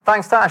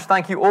Thanks, Tash.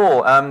 Thank you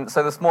all.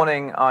 So this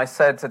morning I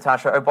said to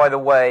Tasha, oh, by the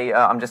way,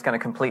 I'm just going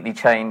to completely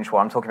change what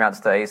I'm talking about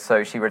today.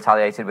 So she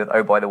retaliated with,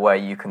 oh, by the way,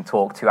 you can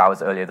talk 2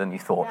 hours earlier than you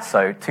thought. Yeah.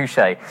 So touche.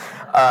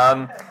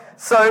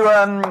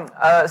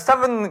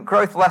 7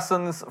 growth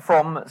lessons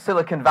from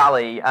Silicon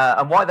Valley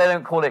and why they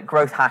don't call it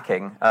growth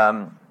hacking.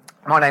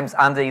 My name's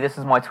Andy. This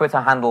is my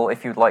Twitter handle.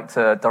 If you'd like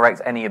to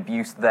direct any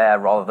abuse there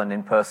rather than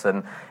in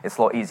person, it's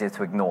a lot easier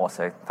to ignore,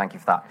 so thank you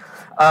for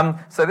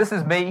that. So this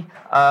is me.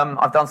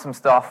 I've done some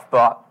stuff,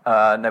 but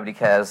nobody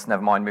cares.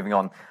 Never mind, moving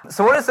on.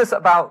 So what is this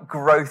about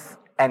growth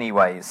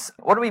anyways?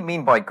 What do we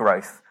mean by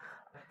growth?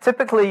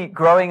 Typically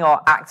growing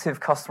our active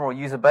customer or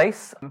user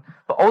base,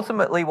 but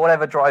ultimately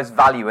whatever drives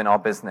value in our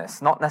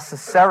business, not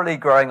necessarily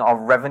growing our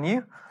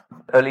revenue.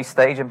 Early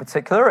stage in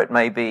particular, it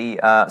may be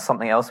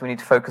something else we need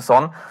to focus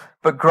on,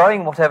 but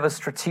growing whatever's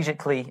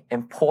strategically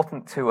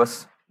important to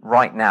us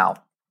right now.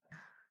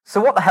 So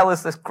what the hell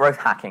is this growth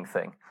hacking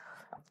thing?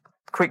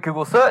 Quick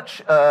Google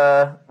search,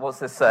 what's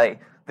this say?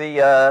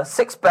 The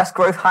 6 best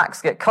growth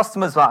hacks get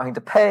customers without having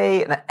to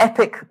pay, an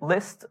epic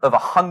list of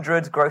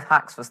 100 growth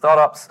hacks for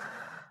startups,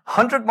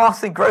 100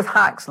 marketing growth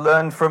hacks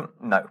learned from...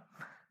 No,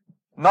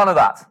 none of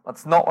that.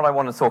 That's not what I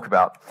want to talk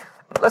about.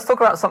 Let's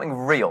talk about something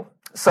real.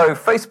 So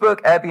Facebook,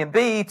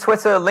 Airbnb,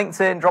 Twitter,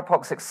 LinkedIn,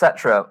 Dropbox,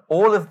 etc.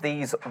 All of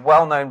these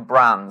well-known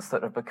brands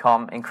that have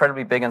become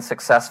incredibly big and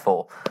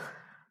successful.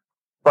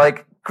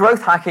 Like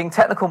growth hacking,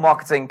 technical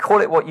marketing, call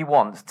it what you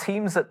want.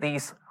 Teams at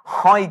these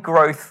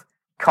high-growth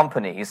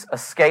companies are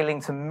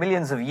scaling to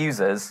millions of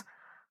users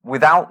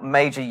without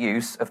major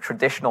use of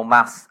traditional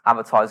mass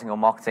advertising or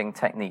marketing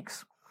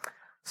techniques.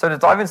 So to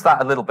dive into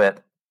that a little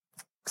bit,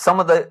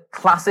 some of the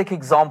classic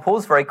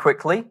examples, very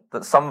quickly,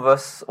 that some of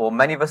us, or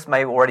many of us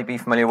may already be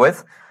familiar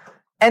with.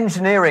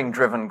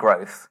 Engineering-driven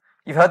growth.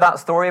 You've heard that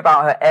story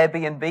about how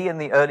Airbnb in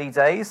the early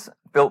days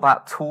built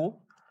that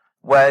tool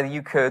where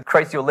you could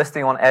create your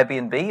listing on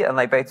Airbnb, and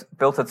they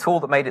built a tool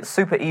that made it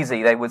super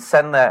easy. They would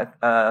send their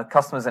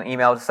customers an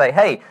email to say,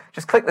 hey,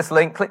 just click this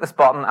link, click this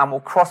button, and we'll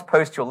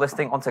cross-post your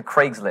listing onto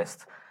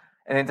Craigslist.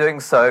 And in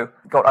doing so,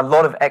 got a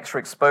lot of extra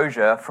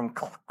exposure from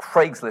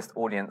Craigslist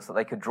audience that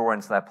they could draw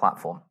into their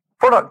platform.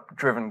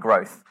 Product-driven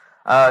growth.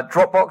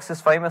 Dropbox is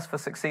famous for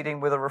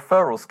succeeding with a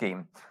referral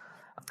scheme.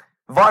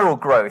 Viral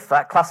growth,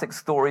 that classic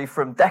story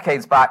from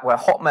decades back where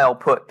Hotmail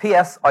put,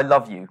 P.S. I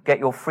love you, get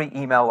your free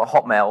email at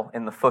Hotmail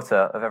in the footer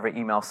of every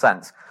email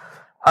sent.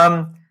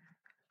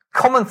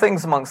 Common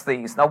things amongst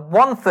these. Now,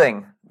 one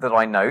thing that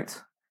I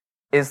note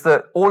is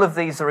that all of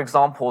these are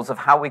examples of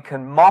how we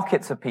can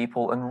market to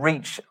people and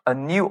reach a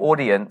new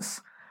audience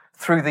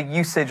through the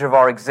usage of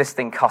our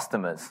existing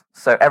customers.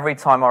 So every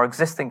time our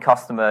existing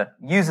customer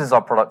uses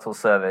our product or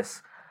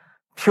service,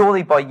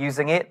 purely by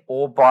using it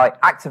or by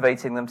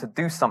activating them to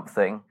do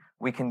something,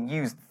 we can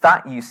use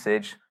that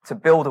usage to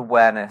build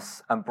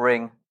awareness and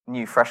bring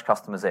new, fresh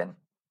customers in.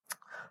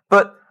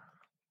 But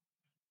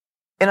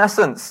in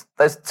essence,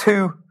 there's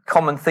 2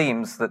 common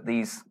themes that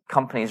these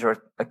companies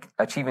are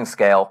achieving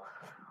scale.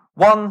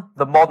 One,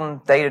 the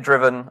modern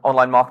data-driven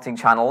online marketing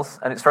channels,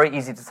 and it's very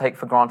easy to take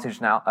for granted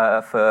now.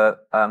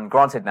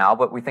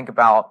 But we think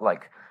about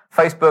like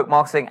Facebook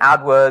marketing,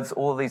 AdWords,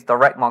 all of these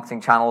direct marketing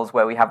channels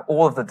where we have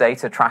all of the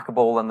data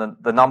trackable and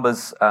the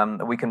numbers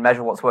that we can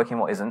measure what's working,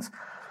 what isn't.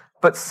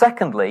 But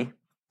secondly,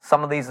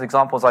 some of these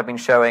examples I've been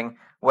showing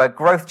where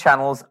growth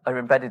channels are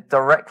embedded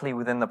directly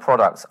within the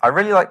products. I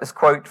really like this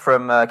quote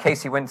from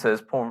Casey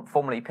Winters,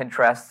 formerly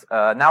Pinterest,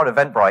 now at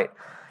Eventbrite.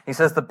 He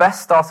says, the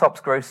best startups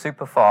grow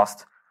super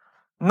fast,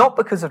 not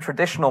because of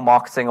traditional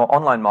marketing or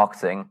online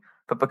marketing,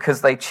 but because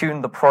they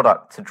tune the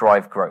product to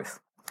drive growth.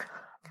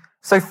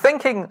 So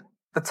thinking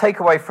the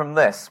takeaway from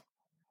this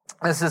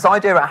is this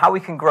idea about how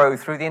we can grow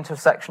through the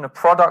intersection of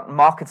product,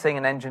 marketing,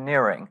 and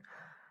engineering.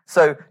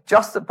 So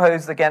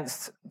juxtaposed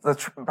against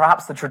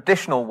perhaps the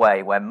traditional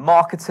way where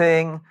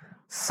marketing,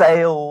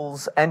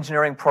 sales,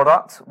 engineering,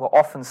 product were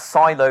often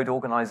siloed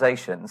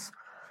organizations,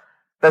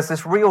 there's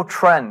this real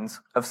trend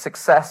of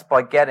success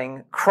by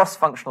getting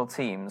cross-functional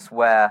teams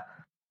where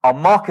our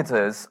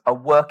marketers are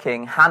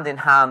working hand in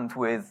hand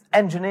with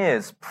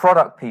engineers,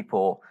 product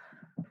people,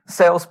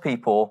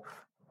 salespeople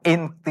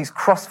in these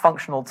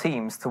cross-functional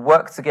teams to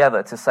work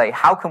together to say,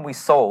 how can we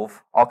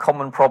solve our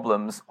common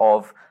problems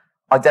of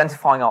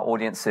identifying our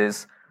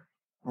audiences,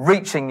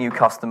 reaching new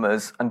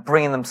customers, and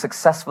bringing them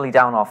successfully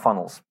down our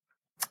funnels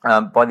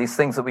by these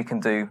things that we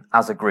can do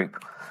as a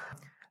group.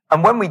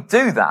 And when we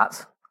do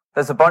that,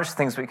 there's a bunch of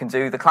things we can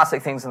do. The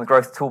classic things in the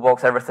growth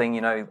toolbox, everything,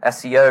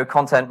 SEO,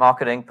 content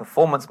marketing,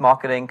 performance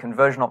marketing,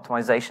 conversion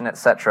optimization,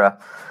 etc.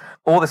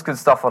 All this good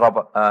stuff at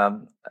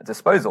our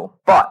disposal.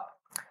 But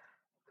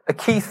a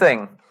key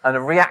thing and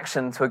a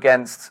reaction to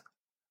against,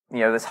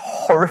 this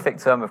horrific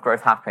term of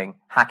growth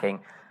hacking,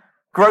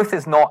 growth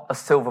is not a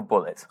silver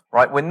bullet,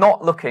 right? We're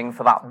not looking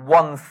for that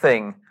one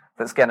thing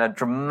that's going to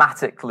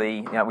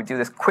dramatically, we do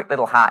this quick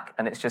little hack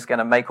and it's just going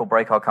to make or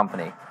break our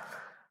company.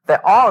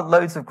 There are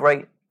loads of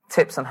great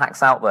tips and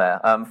hacks out there.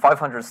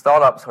 500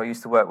 Startups who I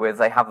used to work with,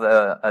 they have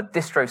a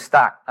distro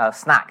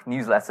snack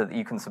newsletter that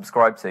you can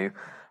subscribe to.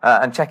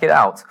 and check it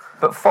out.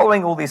 But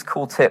following all these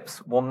cool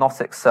tips will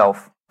not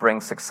itself bring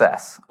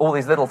success. All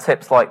these little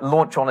tips like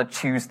launch on a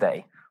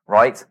Tuesday,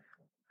 right?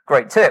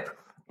 Great tip.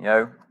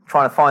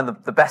 Trying to find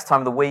the best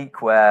time of the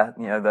week where,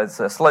 there's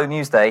a slow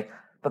news day,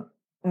 but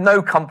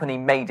no company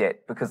made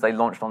it because they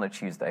launched on a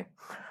Tuesday,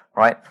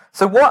 right?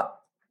 So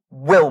what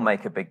will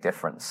make a big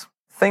difference?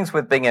 Things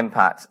with big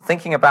impact.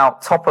 Thinking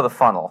about top of the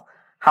funnel,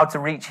 how to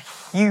reach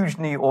huge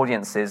new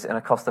audiences in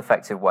a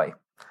cost-effective way.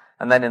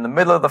 And then in the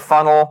middle of the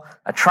funnel,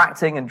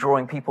 attracting and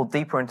drawing people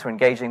deeper into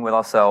engaging with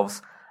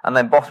ourselves. And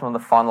then bottom of the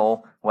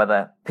funnel, where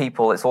the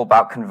people, it's all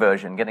about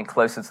conversion, getting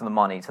closer to the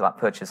money, to that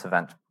purchase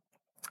event.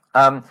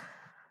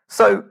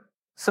 So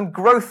some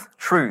growth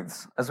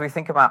truths as we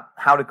think about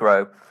how to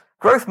grow.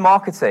 Growth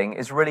marketing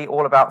is really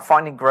all about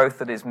finding growth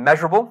that is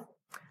measurable,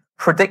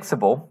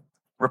 predictable,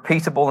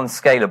 repeatable, and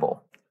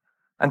scalable.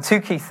 And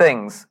two key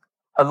things.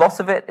 A lot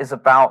of it is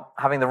about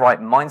having the right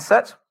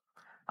mindset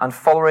and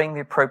following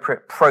the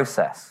appropriate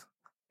process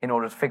in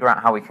order to figure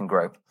out how we can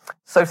grow.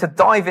 So to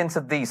dive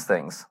into these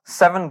things,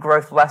 7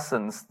 growth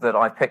lessons that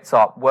I picked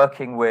up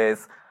working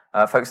with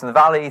folks in the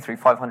Valley through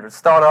 500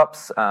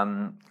 startups,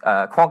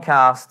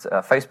 Quantcast,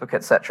 Facebook,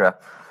 etc.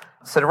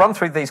 So to run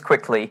through these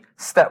quickly,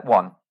 step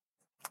 1,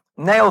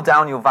 nail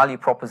down your value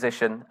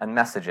proposition and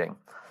messaging.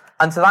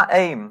 And to that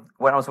aim,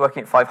 when I was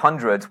working at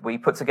 500, we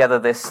put together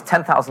this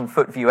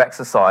 10,000-foot view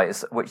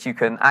exercise, which you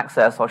can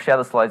access. I'll share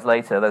the slides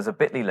later. There's a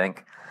bit.ly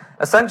link.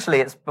 Essentially,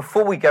 it's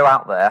before we go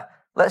out there,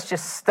 let's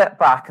just step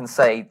back and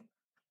say,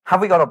 have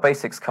we got our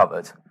basics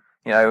covered?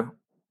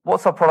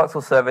 What's our product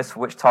or service for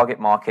which target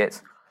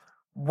market?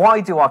 Why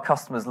do our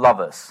customers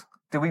love us?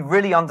 Do we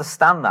really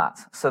understand that?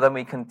 So then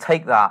we can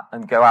take that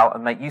and go out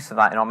and make use of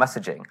that in our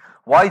messaging.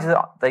 Why do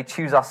they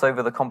choose us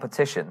over the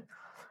competition?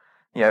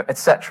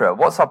 Etc.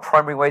 What's our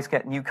primary way to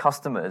get new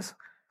customers?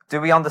 Do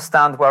we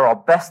understand where our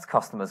best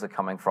customers are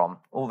coming from?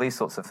 All these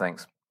sorts of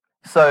things.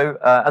 So,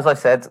 as I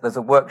said, there's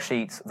a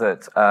worksheet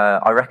that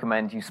I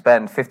recommend you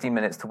spend 15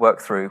 minutes to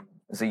work through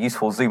as a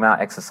useful zoom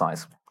out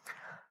exercise.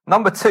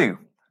 Number 2,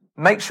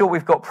 make sure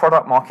we've got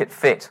product market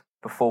fit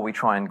before we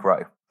try and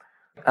grow.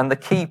 And the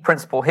key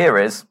principle here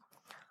is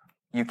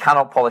you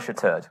cannot polish a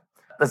turd.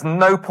 There's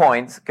no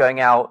point going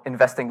out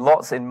investing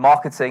lots in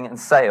marketing and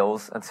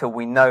sales until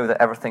we know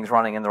that everything's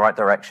running in the right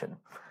direction.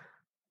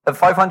 At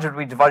 500,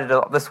 we divided it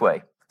up this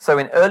way. So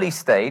in early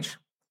stage,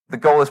 the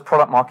goal is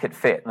product market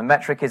fit. The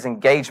metric is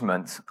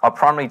engagement. Our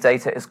primary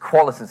data is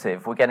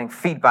qualitative. We're getting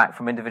feedback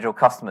from individual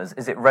customers.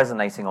 Is it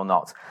resonating or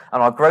not?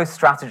 And our growth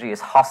strategy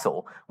is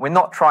hustle. We're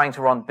not trying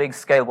to run big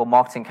scalable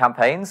marketing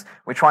campaigns.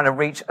 We're trying to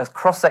reach a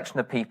cross-section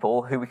of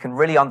people who we can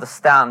really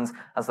understand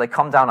as they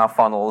come down our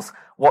funnels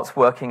what's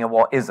working and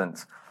what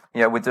isn't.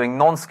 We're doing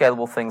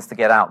non-scalable things to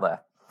get out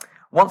there.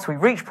 Once we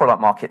reach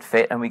product market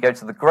fit and we go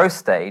to the growth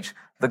stage,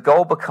 the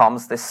goal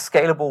becomes this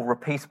scalable,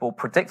 repeatable,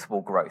 predictable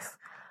growth.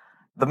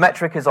 The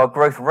metric is our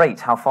growth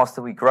rate. How fast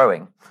are we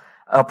growing?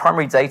 Our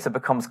primary data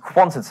becomes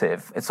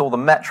quantitative. It's all the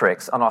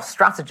metrics. And our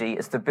strategy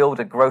is to build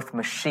a growth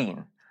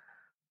machine.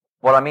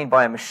 What I mean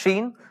by a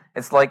machine,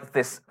 it's like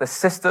the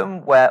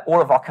system where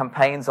all of our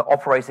campaigns are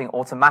operating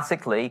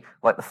automatically,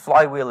 like the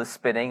flywheel is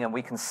spinning, and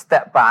we can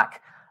step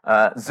back,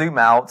 zoom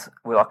out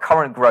with our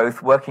current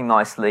growth working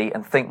nicely,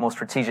 and think more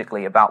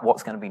strategically about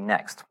what's going to be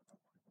next.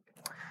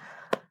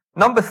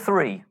 Number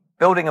 3,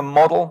 building a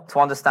model to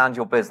understand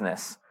your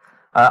business.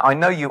 I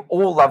know you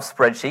all love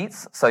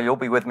spreadsheets, so you'll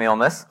be with me on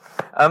this.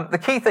 The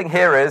key thing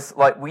here is,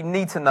 we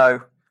need to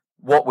know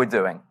what we're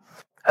doing.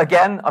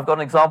 Again, I've got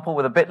an example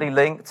with a bit.ly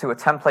link to a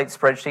template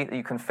spreadsheet that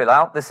you can fill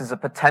out. This is a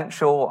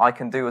potential I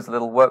can do as a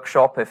little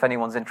workshop if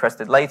anyone's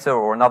interested later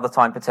or another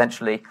time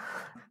potentially.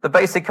 The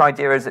basic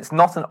idea is it's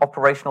not an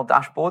operational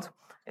dashboard.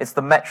 It's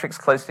the metrics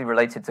closely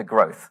related to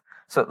growth.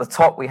 So at the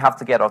top, we have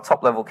to get our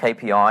top-level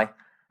KPI,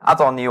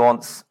 add our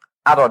nuance,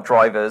 add our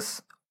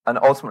drivers, and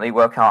ultimately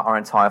work out our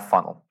entire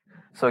funnel.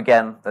 So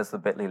again, there's the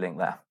bit.ly link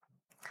there.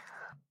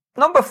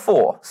 Number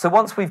 4, so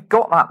once we've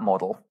got that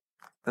model,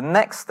 the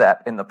next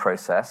step in the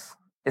process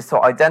is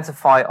to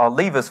identify our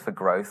levers for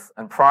growth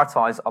and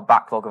prioritize our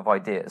backlog of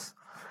ideas.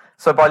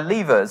 So by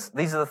levers,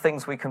 these are the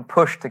things we can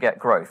push to get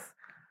growth.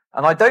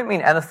 And I don't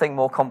mean anything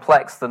more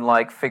complex than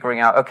figuring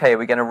out, okay, are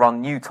we going to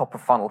run new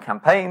top-of-funnel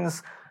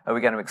campaigns? Are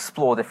we going to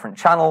explore different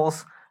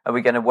channels? Are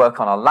we going to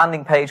work on our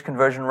landing page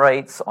conversion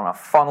rates, on our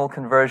funnel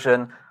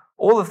conversion?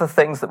 All of the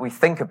things that we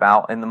think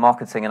about in the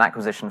marketing and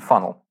acquisition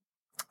funnel.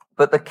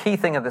 But the key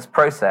thing of this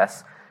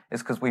process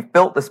is because we've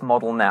built this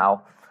model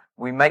now,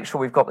 we make sure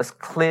we've got this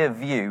clear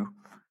view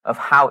of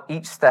how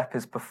each step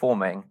is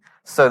performing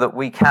so that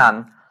we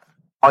can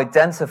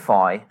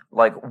identify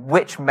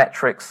which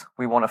metrics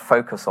we want to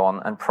focus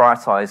on and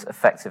prioritize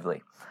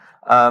effectively.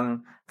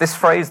 This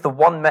phrase, the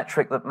one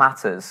metric that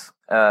matters,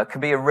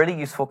 can be a really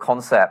useful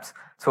concept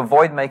to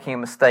avoid making a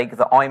mistake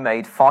that I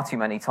made far too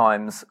many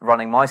times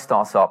running my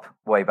startup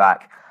way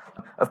back,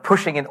 of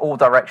pushing in all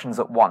directions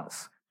at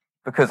once,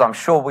 because I'm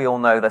sure we all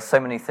know there's so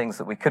many things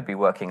that we could be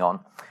working on.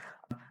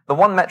 The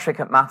one metric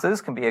that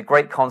matters can be a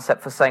great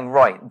concept for saying,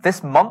 right,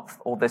 this month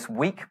or this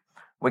week,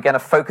 we're going to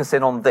focus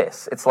in on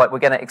this. It's like we're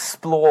going to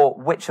explore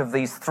which of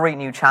these 3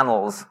 new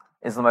channels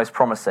is the most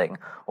promising,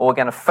 or we're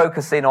going to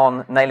focus in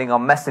on nailing our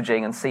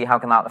messaging and see how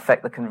can that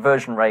affect the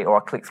conversion rate or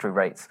our click-through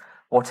rates,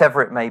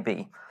 whatever it may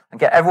be, and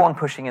get everyone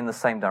pushing in the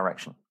same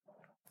direction.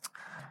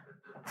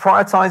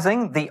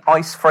 Prioritizing the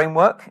ICE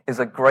framework is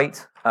a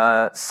great,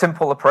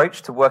 simple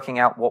approach to working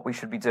out what we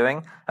should be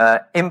doing.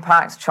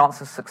 Impact, chance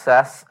of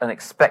success, and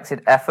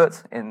expected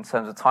effort in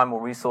terms of time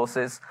or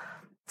resources.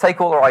 Take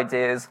all our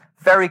ideas,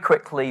 very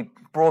quickly,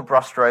 broad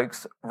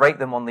brushstrokes, rate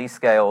them on these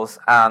scales,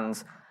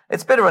 and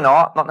it's a bit of an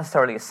art, not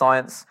necessarily a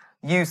science.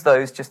 Use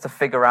those just to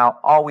figure out,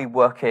 are we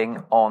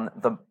working on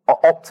the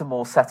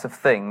optimal set of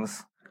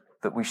things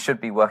that we should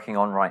be working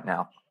on right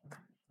now?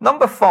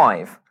 Number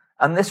 5,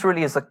 and this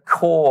really is a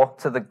core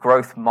to the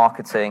growth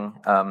marketing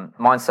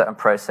mindset and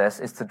process,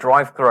 is to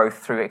drive growth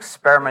through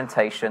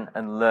experimentation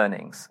and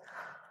learnings.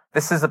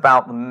 This is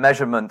about the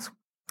measurement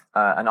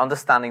and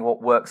understanding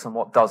what works and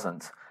what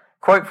doesn't.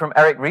 Quote from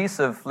Eric Ries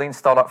of Lean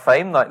Startup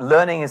fame, like,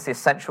 learning is the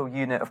essential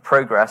unit of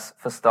progress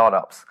for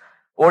startups.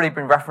 Already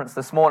been referenced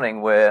this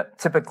morning, we're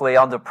typically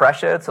under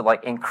pressure to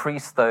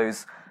increase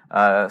those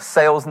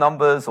sales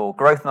numbers or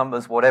growth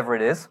numbers, whatever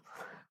it is.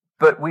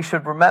 But we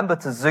should remember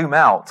to zoom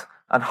out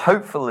and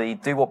hopefully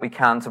do what we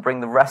can to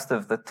bring the rest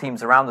of the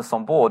teams around us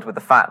on board with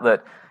the fact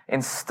that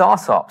in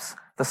startups,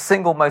 the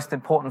single most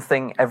important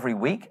thing every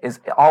week is,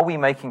 are we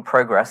making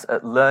progress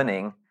at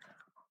learning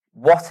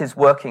what is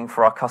working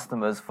for our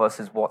customers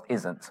versus what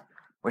isn't,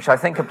 which I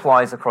think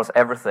applies across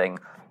everything,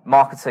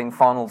 marketing,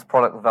 funnels,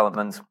 product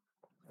development,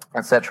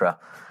 etc.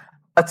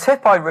 A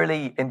tip I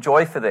really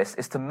enjoy for this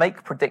is to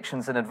make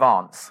predictions in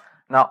advance.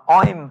 Now,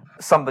 I'm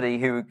somebody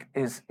who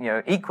is,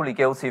 equally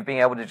guilty of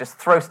being able to just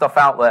throw stuff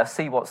out there,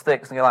 see what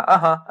sticks, and you're like,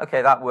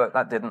 okay, that worked,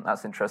 that didn't,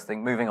 that's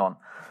interesting, moving on.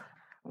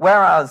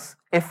 Whereas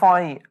if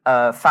I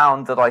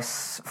found that I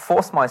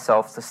forced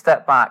myself to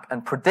step back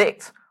and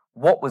predict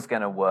what was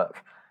going to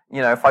work,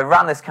 if I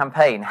ran this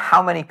campaign,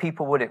 how many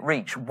people would it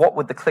reach? What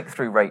would the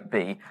click-through rate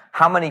be?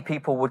 How many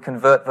people would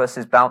convert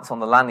versus bounce on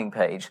the landing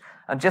page?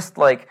 And just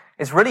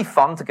it's really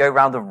fun to go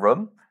around a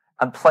room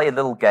and play a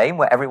little game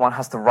where everyone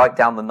has to write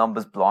down the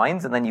numbers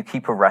blind, and then you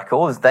keep a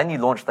record, then you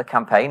launch the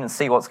campaign and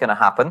see what's going to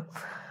happen.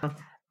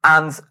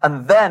 And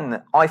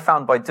then I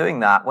found by doing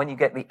that, when you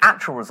get the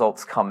actual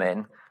results come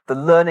in, the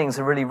learnings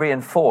are really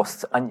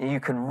reinforced, and you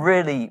can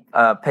really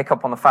pick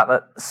up on the fact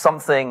that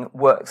something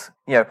works.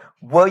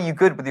 Were you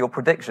good with your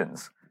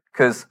predictions?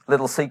 Because,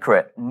 little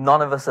secret,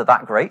 none of us are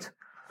that great.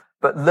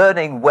 But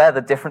learning where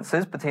the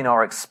differences between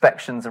our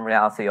expectations and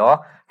reality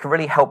are can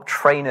really help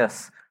train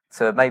us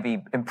to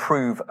maybe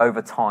improve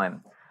over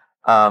time.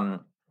 I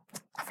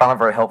found that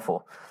very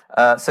helpful.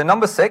 So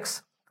number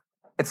 6,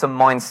 it's a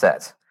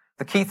mindset.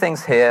 The key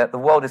things here, the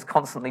world is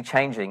constantly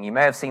changing. You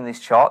may have seen these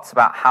charts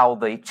about how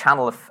the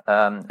channel of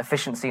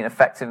efficiency and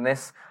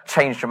effectiveness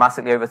change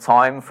dramatically over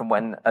time, from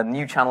when a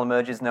new channel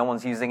emerges, no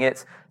one's using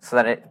it, so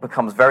then it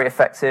becomes very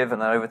effective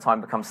and then over time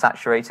becomes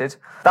saturated.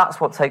 That's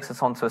what takes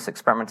us on to us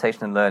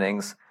experimentation and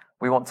learnings.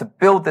 We want to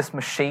build this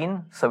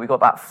machine so we've got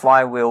that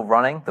flywheel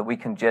running that we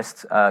can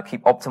just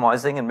keep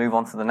optimizing and move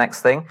on to the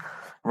next thing,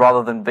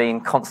 rather than being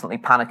constantly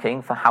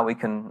panicking for how we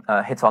can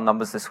hit our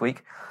numbers this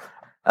week.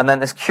 And then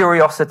there's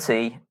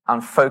curiosity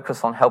and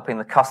focus on helping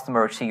the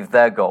customer achieve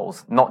their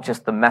goals, not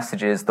just the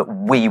messages that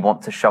we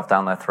want to shove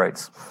down their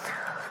throats.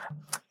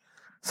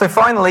 So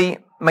finally,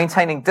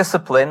 maintaining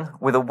discipline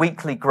with a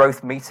weekly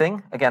growth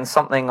meeting. Again,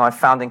 something I've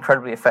found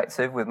incredibly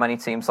effective with many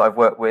teams I've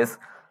worked with.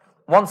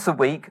 Once a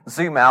week,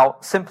 zoom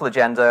out, simple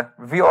agenda,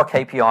 review our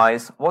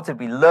KPIs, what did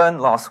we learn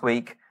last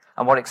week,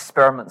 and what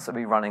experiments are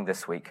we running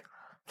this week.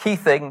 Key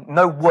thing,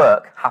 no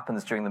work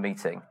happens during the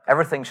meeting.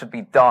 Everything should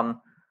be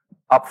done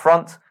up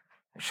front.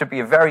 It should be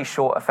a very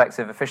short,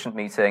 effective, efficient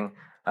meeting,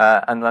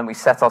 and then we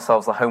set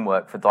ourselves the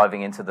homework for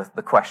diving into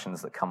the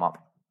questions that come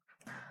up.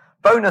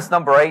 Bonus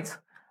number 8,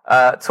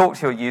 talk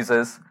to your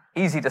users.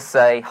 Easy to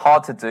say,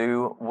 hard to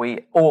do.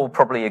 We all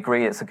probably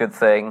agree it's a good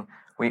thing.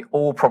 We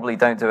all probably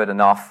don't do it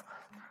enough.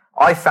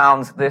 I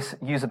found this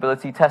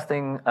usability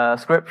testing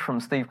script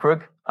from Steve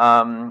Krug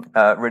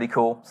really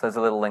cool. So there's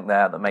a little link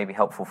there that may be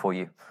helpful for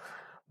you.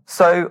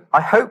 So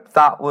I hope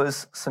that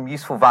was some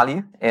useful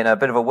value in a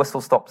bit of a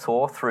whistle-stop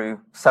tour through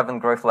 7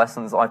 growth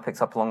lessons I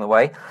picked up along the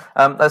way.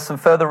 There's some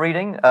further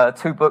reading,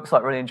 2 books I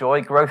really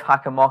enjoy, Growth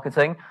Hacker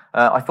Marketing.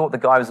 I thought the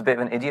guy was a bit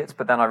of an idiot,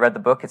 but then I read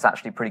the book. It's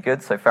actually pretty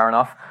good, so fair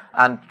enough.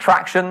 And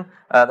Traction,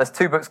 there's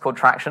 2 books called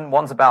Traction.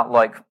 One's about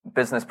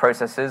business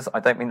processes. I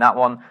don't mean that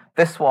one.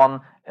 This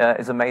one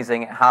is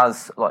amazing. It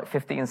has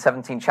 15,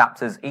 17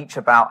 chapters, each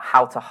about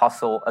how to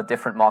hustle a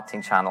different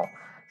marketing channel.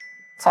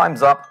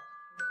 Time's up.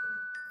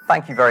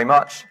 Thank you very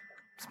much.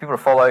 There's people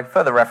to follow,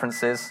 further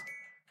references,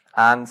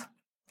 and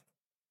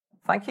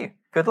thank you.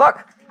 Good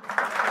luck.